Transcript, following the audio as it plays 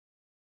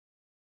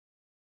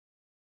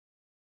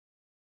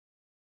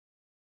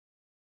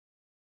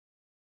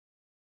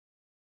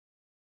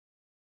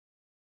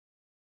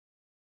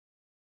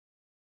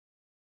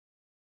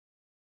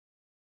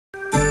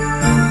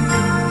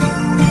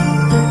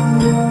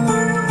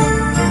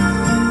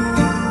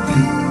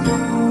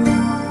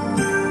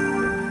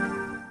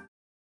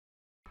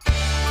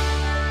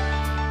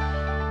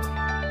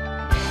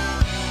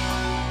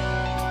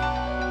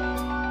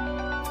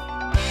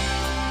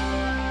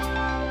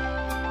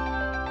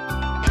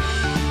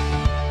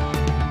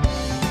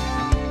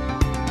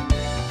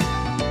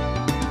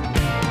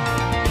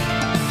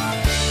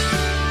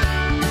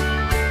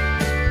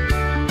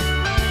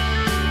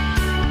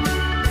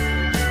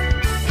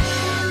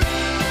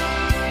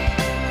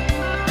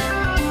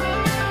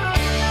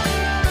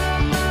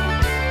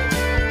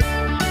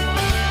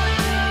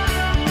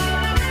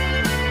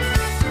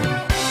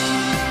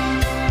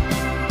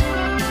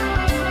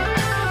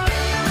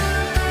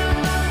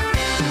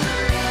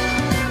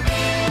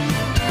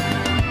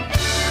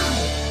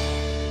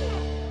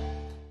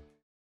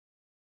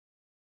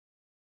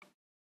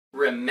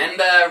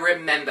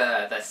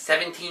Remember, the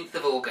 17th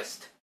of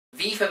August.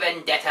 V for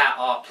Vendetta,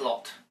 our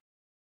plot.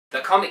 The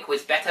comic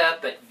was better,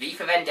 but V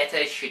for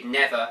Vendetta should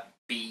never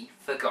be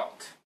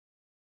forgot.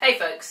 Hey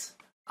folks,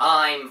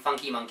 I'm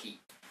Funky Monkey.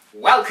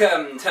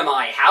 Welcome to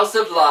my house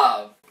of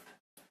love.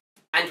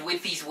 And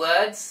with these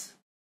words,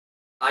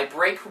 I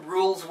break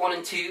rules 1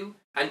 and 2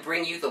 and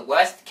bring you the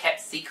worst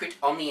kept secret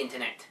on the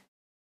internet.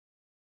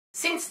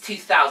 Since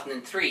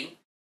 2003,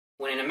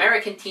 when an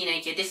American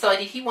teenager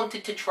decided he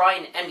wanted to try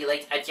and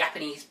emulate a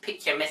Japanese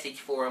picture message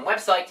forum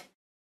website,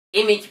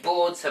 image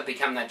boards have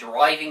become the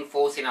driving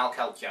force in our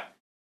culture.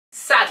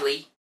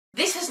 Sadly,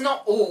 this has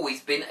not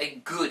always been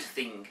a good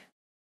thing.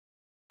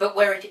 But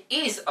where it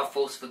is a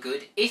force for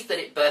good is that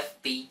it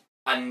birthed the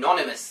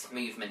anonymous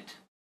movement.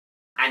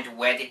 And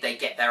where did they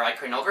get their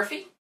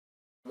iconography?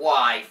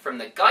 Why, from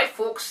the Guy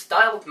Fawkes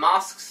styled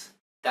masks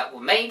that were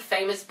made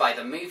famous by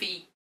the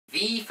movie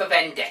V for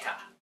Vendetta.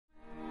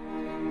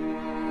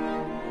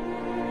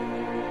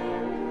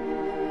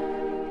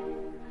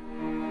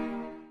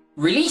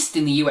 Released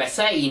in the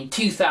USA in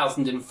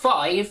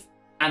 2005,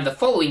 and the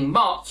following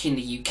March in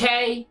the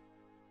UK,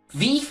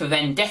 V for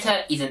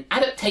Vendetta is an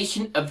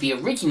adaptation of the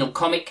original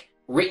comic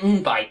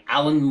written by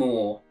Alan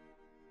Moore.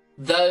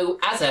 Though,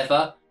 as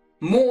ever,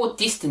 Moore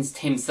distanced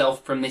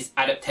himself from this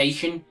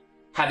adaptation,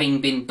 having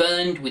been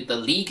burned with the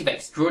League of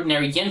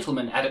Extraordinary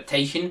Gentlemen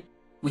adaptation,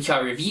 which I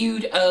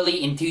reviewed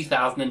early in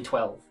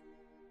 2012.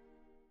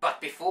 But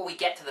before we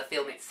get to the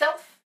film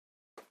itself,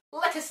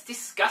 let us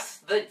discuss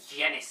the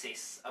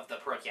genesis of the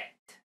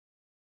project.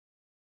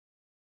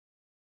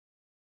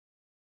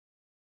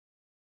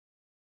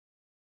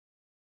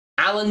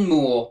 Alan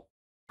Moore,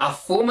 a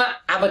former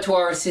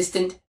abattoir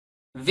assistant,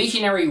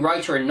 visionary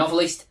writer and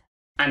novelist,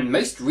 and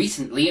most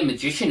recently a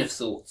magician of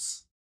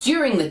sorts.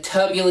 During the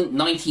turbulent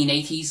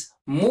 1980s,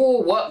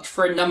 Moore worked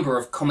for a number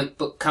of comic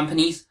book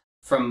companies,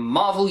 from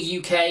Marvel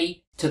UK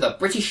to the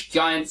British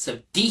giants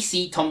of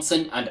DC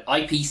Thomson and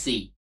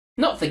IPC.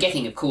 Not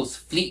forgetting, of course,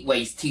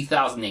 Fleetway's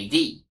 2000 AD.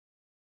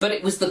 But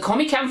it was the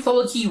comic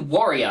anthology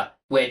Warrior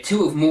where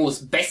two of Moore's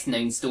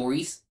best-known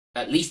stories,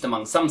 at least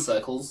among some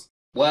circles,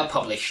 were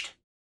published.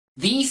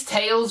 These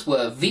tales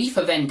were V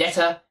for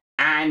Vendetta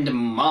and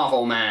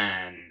Marvel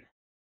Man.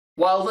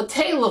 While the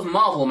tale of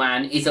Marvel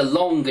Man is a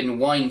long and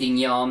winding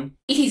yarn,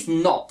 it is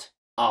not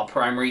our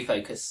primary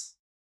focus.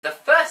 The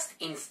first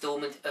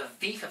instalment of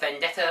V for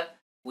Vendetta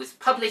was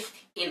published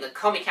in the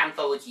comic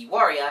anthology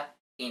Warrior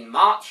in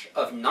March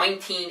of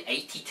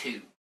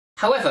 1982.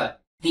 However,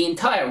 the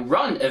entire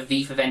run of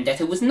V for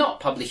Vendetta was not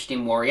published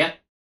in Warrior,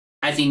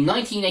 as in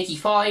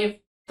 1985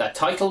 the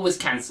title was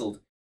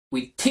cancelled,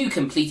 with 2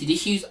 completed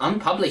issues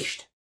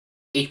unpublished.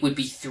 It would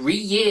be 3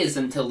 years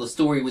until the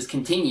story was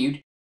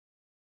continued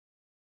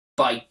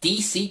by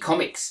DC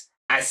Comics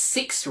as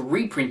 6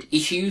 reprint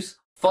issues,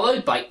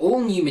 followed by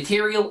all new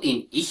material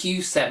in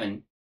issue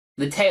 7.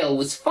 The tale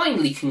was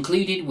finally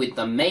concluded with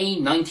the May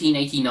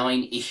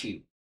 1989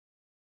 issue.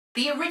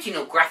 The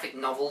original graphic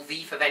novel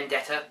V for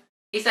Vendetta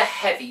is a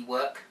heavy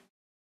work,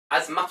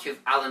 as much of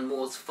Alan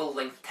Moore's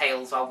full-length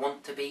tales are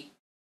wont to be,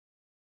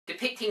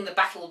 depicting the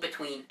battle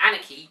between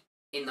anarchy,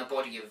 in the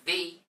body of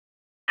V,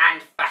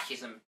 and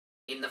fascism,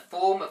 in the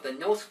form of the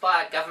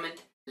Northfire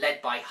government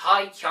led by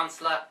High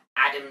Chancellor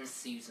Adam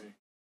Susan.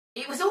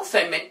 It was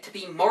also meant to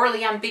be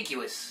morally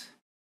ambiguous,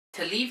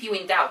 to leave you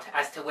in doubt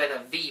as to whether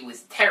V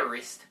was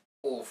terrorist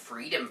or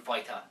freedom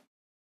fighter.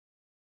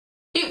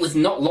 It was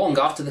not long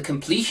after the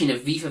completion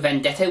of V for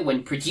Vendetta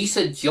when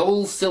producer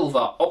Joel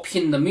Silver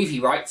optioned the movie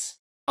rights,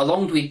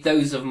 along with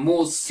those of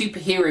Moore's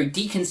superhero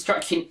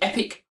deconstruction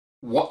epic,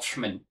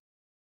 Watchmen.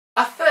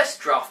 A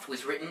first draft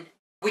was written,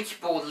 which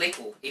bore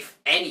little, if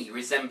any,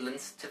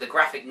 resemblance to the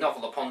graphic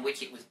novel upon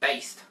which it was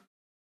based.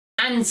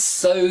 And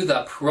so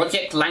the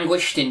project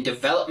languished in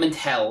development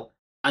hell,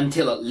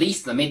 until at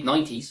least the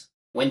mid-90s,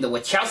 when the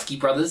Wachowski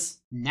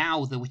brothers,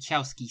 now the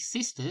Wachowski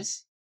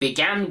sisters,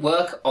 began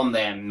work on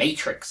their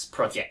Matrix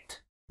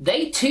project.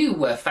 They too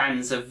were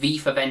fans of V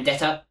for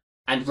Vendetta,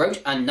 and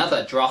wrote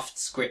another draft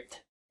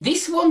script.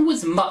 This one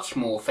was much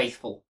more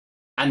faithful,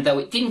 and though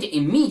it didn't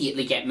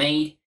immediately get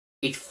made,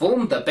 it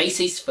formed the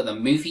basis for the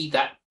movie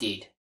that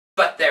did.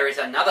 But there is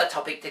another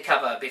topic to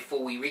cover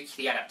before we reach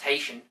the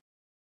adaptation.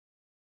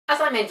 As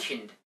I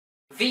mentioned,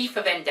 V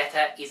for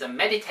Vendetta is a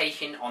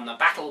meditation on the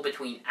battle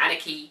between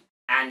anarchy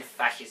and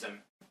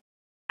fascism.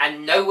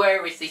 And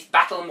nowhere is this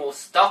battle more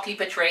starkly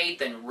portrayed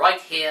than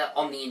right here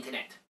on the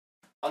internet.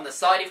 On the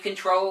side of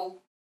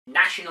control,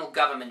 national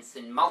governments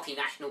and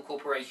multinational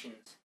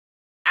corporations.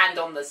 And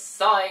on the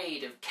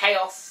side of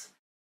chaos,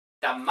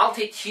 the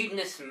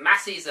multitudinous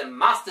masses and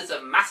masters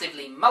of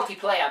massively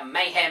multiplayer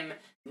mayhem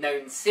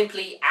known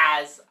simply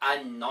as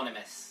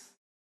Anonymous.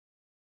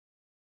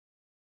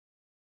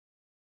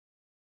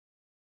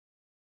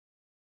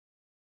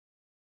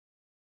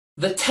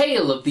 The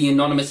tale of the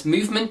Anonymous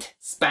movement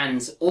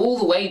spans all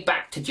the way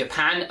back to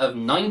Japan of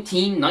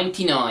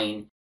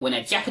 1999, when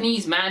a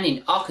Japanese man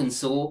in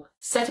Arkansas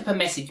set up a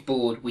message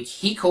board which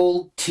he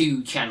called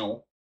 2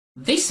 Channel.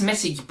 This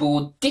message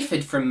board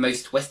differed from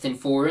most Western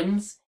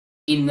forums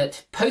in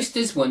that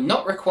posters were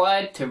not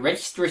required to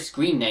register a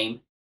screen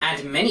name,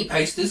 and many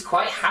posters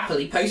quite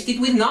happily posted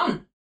with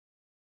none.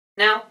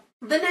 Now,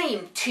 the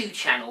name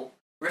 2-channel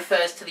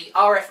refers to the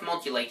RF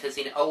modulators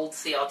in old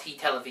CRT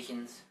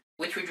televisions,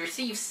 which would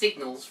receive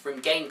signals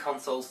from game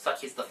consoles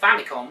such as the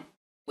Famicom,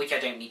 which I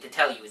don't need to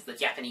tell you is the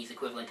Japanese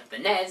equivalent of the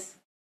NES,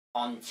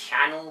 on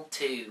Channel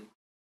 2.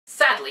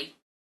 Sadly,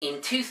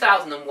 in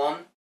 2001,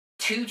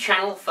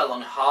 2-channel fell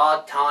on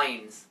hard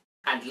times,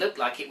 and looked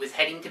like it was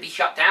heading to be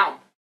shut down.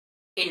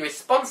 In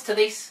response to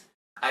this,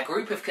 a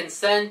group of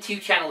concerned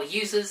 2-channel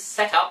users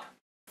set up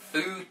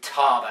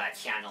Futaba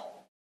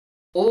Channel.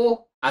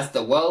 Or, as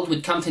the world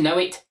would come to know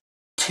it,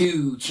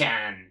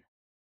 2chan.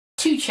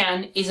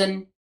 2chan is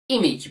an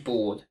image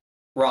board,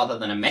 rather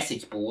than a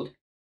message board,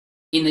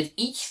 in that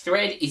each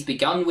thread is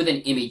begun with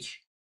an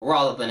image,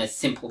 rather than a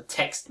simple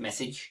text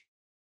message.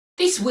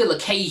 This will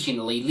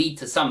occasionally lead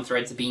to some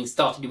threads being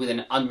started with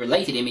an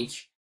unrelated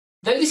image,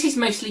 though this is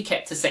mostly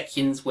kept to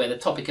sections where the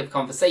topic of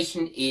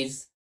conversation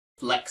is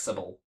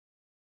flexible.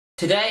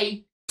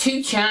 Today,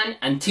 2chan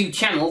and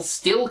 2channel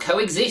still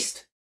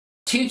coexist,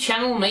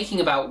 2channel making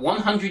about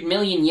 100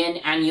 million yen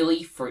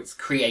annually for its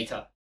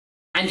creator.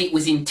 And it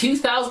was in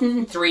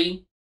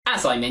 2003,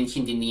 as I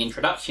mentioned in the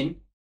introduction,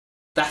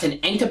 that an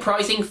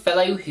enterprising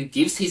fellow who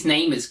gives his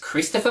name as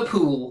Christopher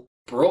Poole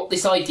brought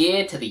this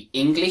idea to the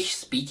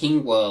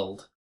English-speaking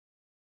world.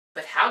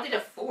 But how did a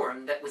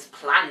forum that was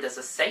planned as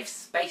a safe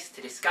space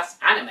to discuss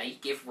anime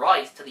give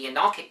rise to the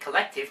anarchic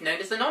collective known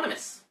as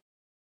Anonymous?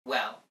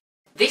 Well,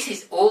 this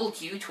is all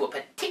due to a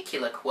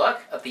particular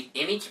quirk of the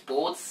image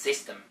board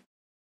system.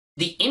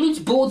 The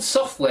image board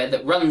software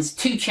that runs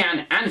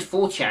 2chan and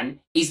 4chan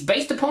is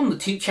based upon the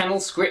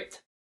 2channel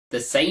script, the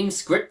same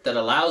script that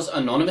allows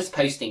anonymous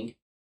posting.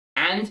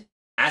 And,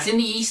 as in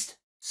the East,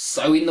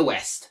 so in the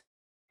West.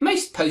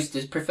 Most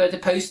posters prefer to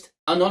post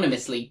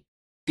anonymously,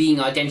 being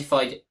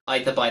identified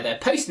either by their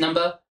post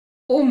number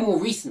or more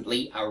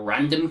recently a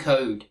random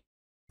code.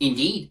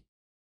 Indeed,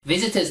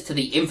 visitors to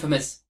the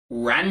infamous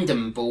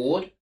random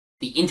board,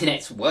 the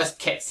internet's worst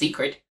kept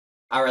secret,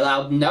 are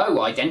allowed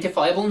no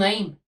identifiable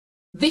name.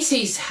 This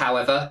is,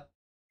 however,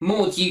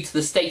 more due to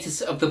the status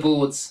of the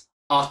board's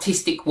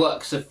artistic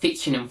works of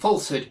fiction and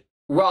falsehood,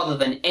 rather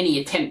than any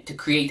attempt to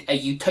create a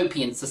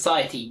utopian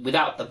society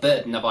without the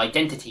burden of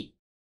identity.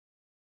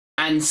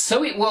 And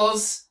so it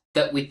was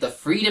that with the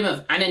freedom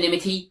of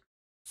anonymity,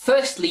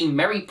 firstly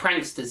merry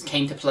pranksters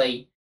came to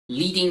play,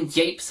 leading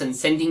japes and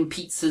sending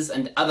pizzas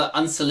and other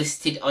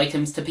unsolicited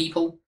items to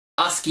people,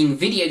 asking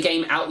video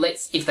game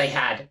outlets if they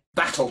had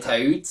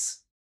Battletoads,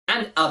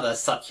 and other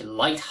such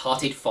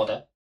light-hearted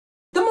fodder.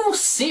 The more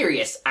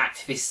serious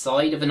activist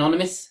side of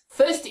Anonymous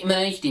first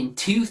emerged in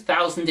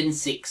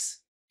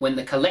 2006, when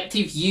the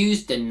collective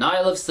used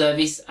denial of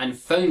service and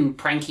phone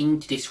pranking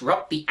to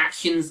disrupt the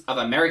actions of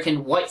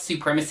American white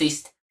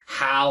supremacist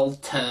Hal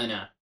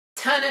Turner.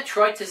 Turner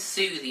tried to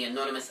sue the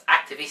anonymous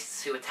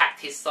activists who attacked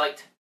his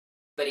site,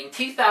 but in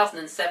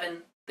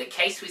 2007 the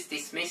case was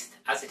dismissed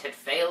as it had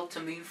failed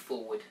to move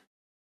forward.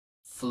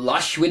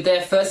 Flush with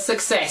their first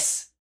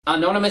success,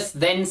 Anonymous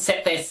then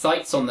set their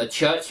sights on the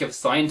Church of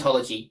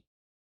Scientology.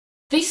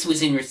 This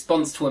was in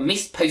response to a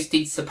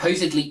misposted,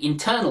 supposedly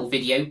internal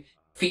video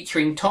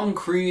featuring Tom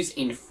Cruise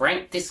in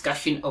frank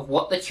discussion of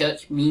what the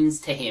church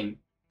means to him.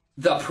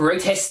 The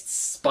protests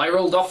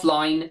spiraled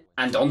offline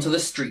and onto the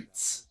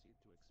streets.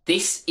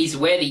 This is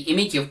where the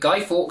image of Guy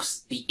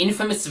Fawkes, the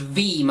infamous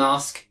V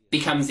mask,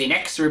 becomes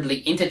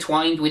inexorably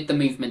intertwined with the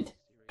movement,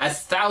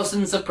 as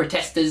thousands of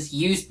protesters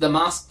used the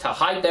mask to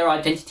hide their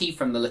identity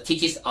from the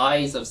litigious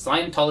eyes of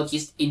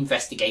Scientologist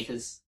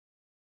investigators.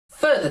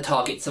 Further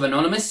targets of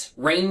Anonymous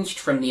ranged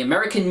from the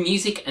American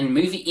music and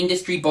movie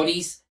industry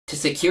bodies to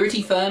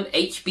security firm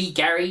H.B.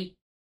 Gary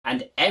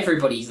and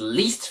everybody's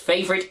least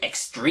favourite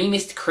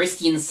extremist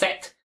Christian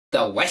sect, the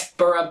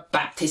Westboro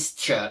Baptist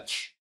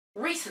Church.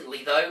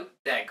 Recently, though,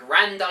 their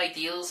grand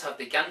ideals have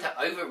begun to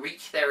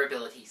overreach their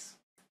abilities.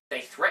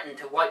 They threatened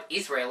to wipe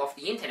Israel off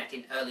the internet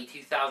in early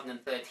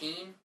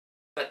 2013,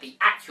 but the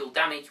actual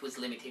damage was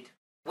limited.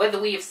 Whether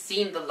we have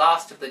seen the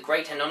last of the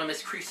great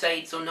Anonymous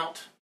crusades or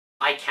not,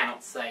 I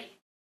cannot say.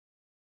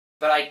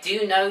 But I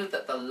do know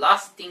that the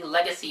lasting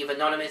legacy of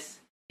Anonymous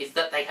is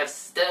that they have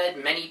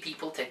stirred many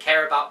people to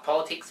care about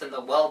politics and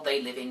the world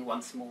they live in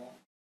once more.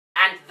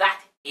 And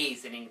that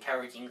is an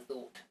encouraging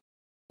thought.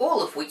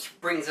 All of which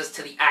brings us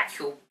to the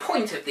actual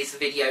point of this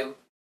video,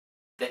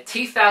 the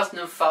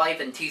 2005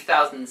 and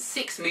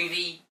 2006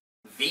 movie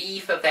V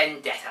for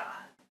Vendetta.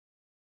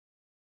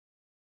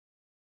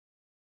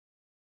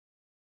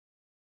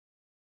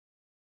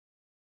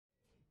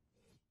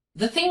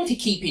 The thing to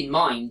keep in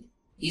mind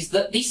is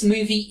that this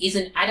movie is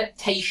an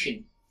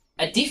adaptation,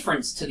 a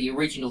difference to the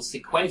original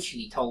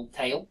sequentially told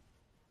tale.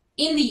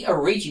 In the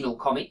original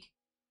comic,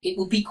 it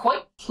would be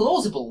quite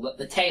plausible that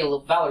the tale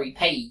of Valerie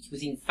Page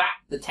was in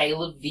fact the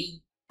tale of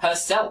V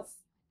herself,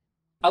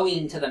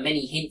 owing to the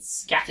many hints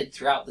scattered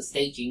throughout the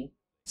staging,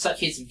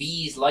 such as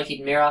V's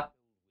lighted mirror,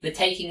 the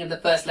taking of the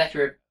first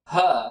letter of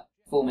her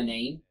former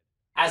name,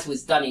 as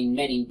was done in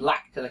Men in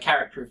Black to the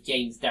character of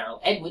James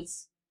Darrell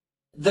Edwards,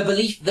 The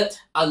belief that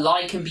a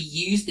lie can be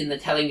used in the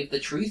telling of the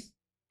truth,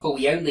 for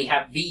we only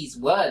have V's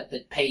word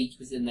that Page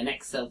was in the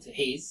next cell to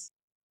his.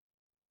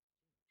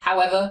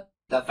 However,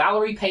 the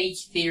Valerie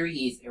Page theory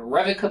is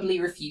irrevocably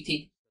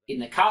refuted in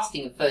the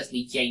casting of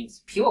firstly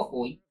James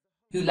Purefoy,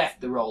 who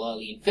left the role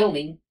early in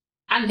filming,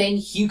 and then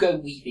Hugo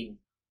Weaving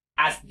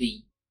as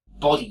the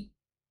body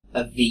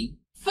of V.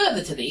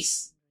 Further to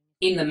this,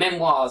 in the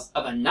memoirs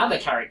of another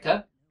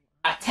character,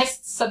 a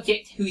test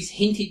subject who is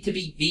hinted to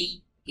be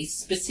V is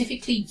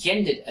specifically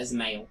gendered as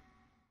male.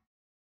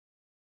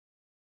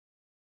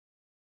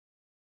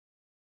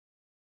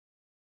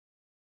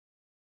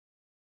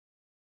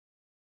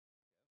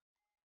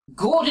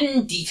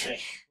 Gordon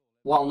Dietrich,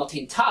 while not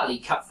entirely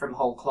cut from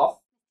whole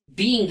cloth,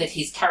 being that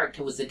his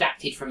character was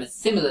adapted from a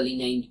similarly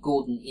named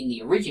Gordon in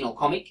the original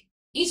comic,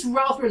 is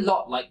rather a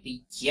lot like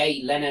the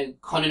Jay Leno,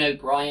 Conan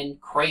O'Brien,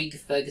 Craig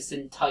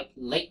Ferguson type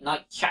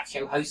late-night chat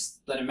show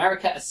hosts that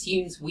America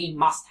assumes we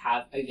must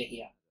have over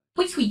here.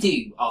 Which we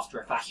do, after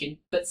a fashion,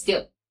 but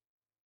still.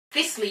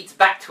 This leads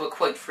back to a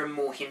quote from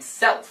Moore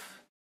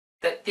himself,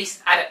 that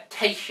this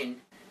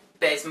adaptation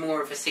bears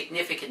more of a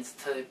significance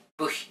to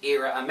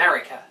Bush-era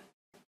America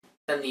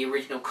than the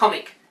original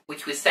comic,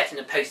 which was set in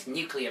a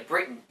post-nuclear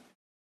Britain,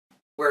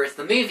 whereas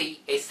the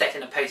movie is set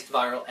in a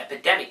post-viral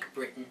epidemic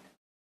Britain.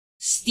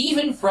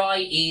 Stephen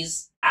Fry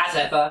is, as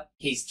ever,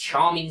 his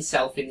charming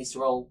self in this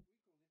role,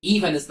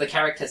 even as the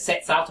character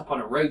sets out upon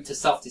a road to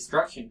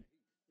self-destruction.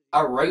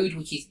 A road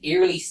which is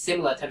eerily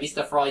similar to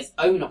Mr. Fry's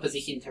own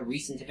opposition to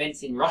recent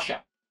events in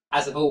Russia,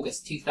 as of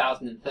August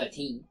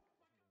 2013.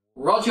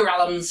 Roger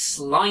Allam's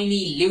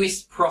slimy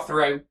Lewis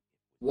Prothero,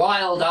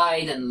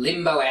 wild-eyed and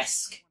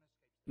limbo-esque,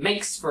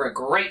 makes for a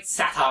great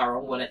satire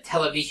on what a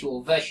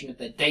televisual version of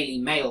the Daily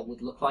Mail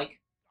would look like.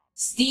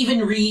 Stephen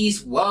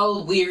Ree's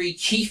world-weary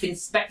Chief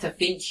Inspector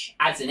Finch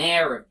adds an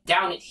air of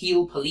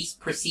down-at-heel police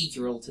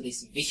procedural to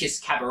this vicious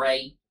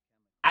cabaret,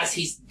 as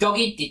his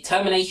dogged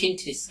determination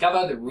to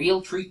discover the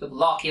real truth of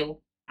Larkhill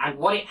and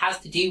what it has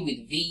to do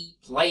with V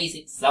plays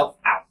itself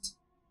out,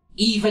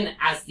 even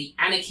as the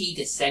anarchy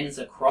descends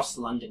across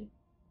London.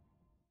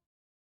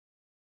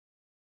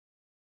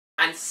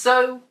 And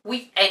so,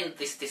 we end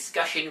this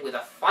discussion with a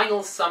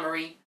final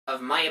summary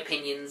of my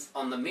opinions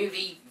on the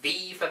movie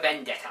V for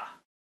Vendetta.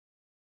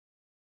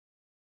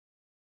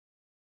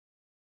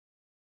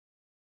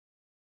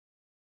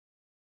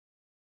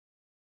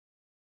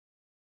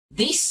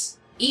 This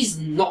is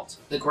not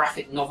the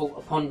graphic novel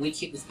upon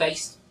which it was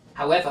based.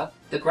 However,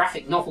 the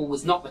graphic novel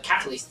was not the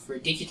catalyst for a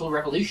digital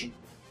revolution.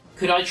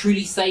 Could I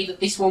truly say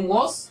that this one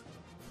was?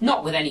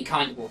 Not with any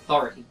kind of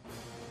authority.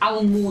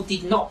 Alan Moore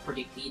did not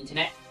predict the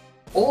internet.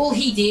 All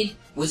he did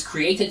was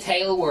create a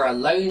tale where a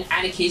lone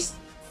anarchist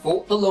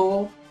fought the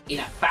law in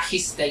a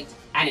fascist state,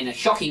 and in a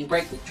shocking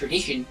break with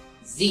tradition,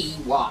 Z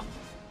won.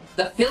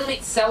 The film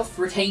itself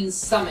retains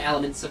some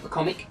elements of the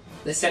comic,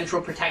 the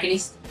central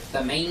protagonist,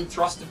 the main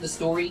thrust of the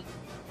story,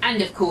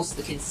 and of course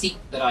the conceit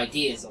that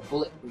ideas are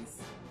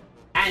bulletproof.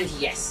 And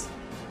yes,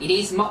 it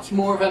is much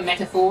more of a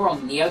metaphor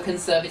on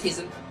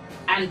neoconservatism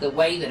and the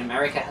way that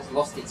America has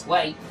lost its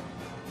way,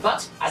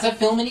 but as a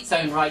film in its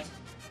own right,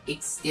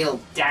 it's still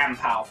damn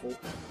powerful,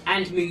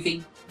 and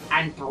moving,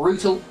 and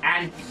brutal,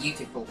 and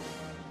beautiful.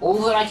 All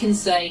that I can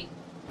say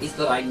is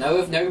that I know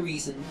of no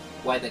reason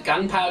why the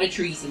gunpowder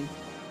treason,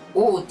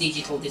 or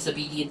digital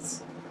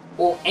disobedience,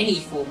 or any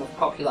form of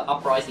popular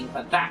uprising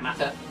for that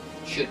matter,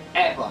 should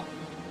ever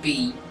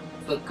be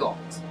forgot.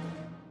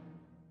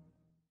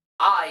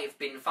 I've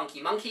been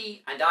Funky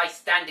Monkey, and I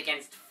stand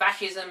against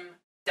fascism,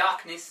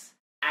 darkness,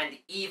 and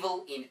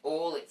evil in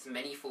all its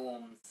many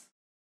forms.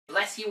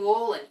 Bless you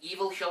all, and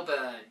evil shall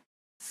burn.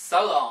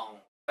 So long,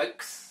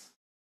 folks.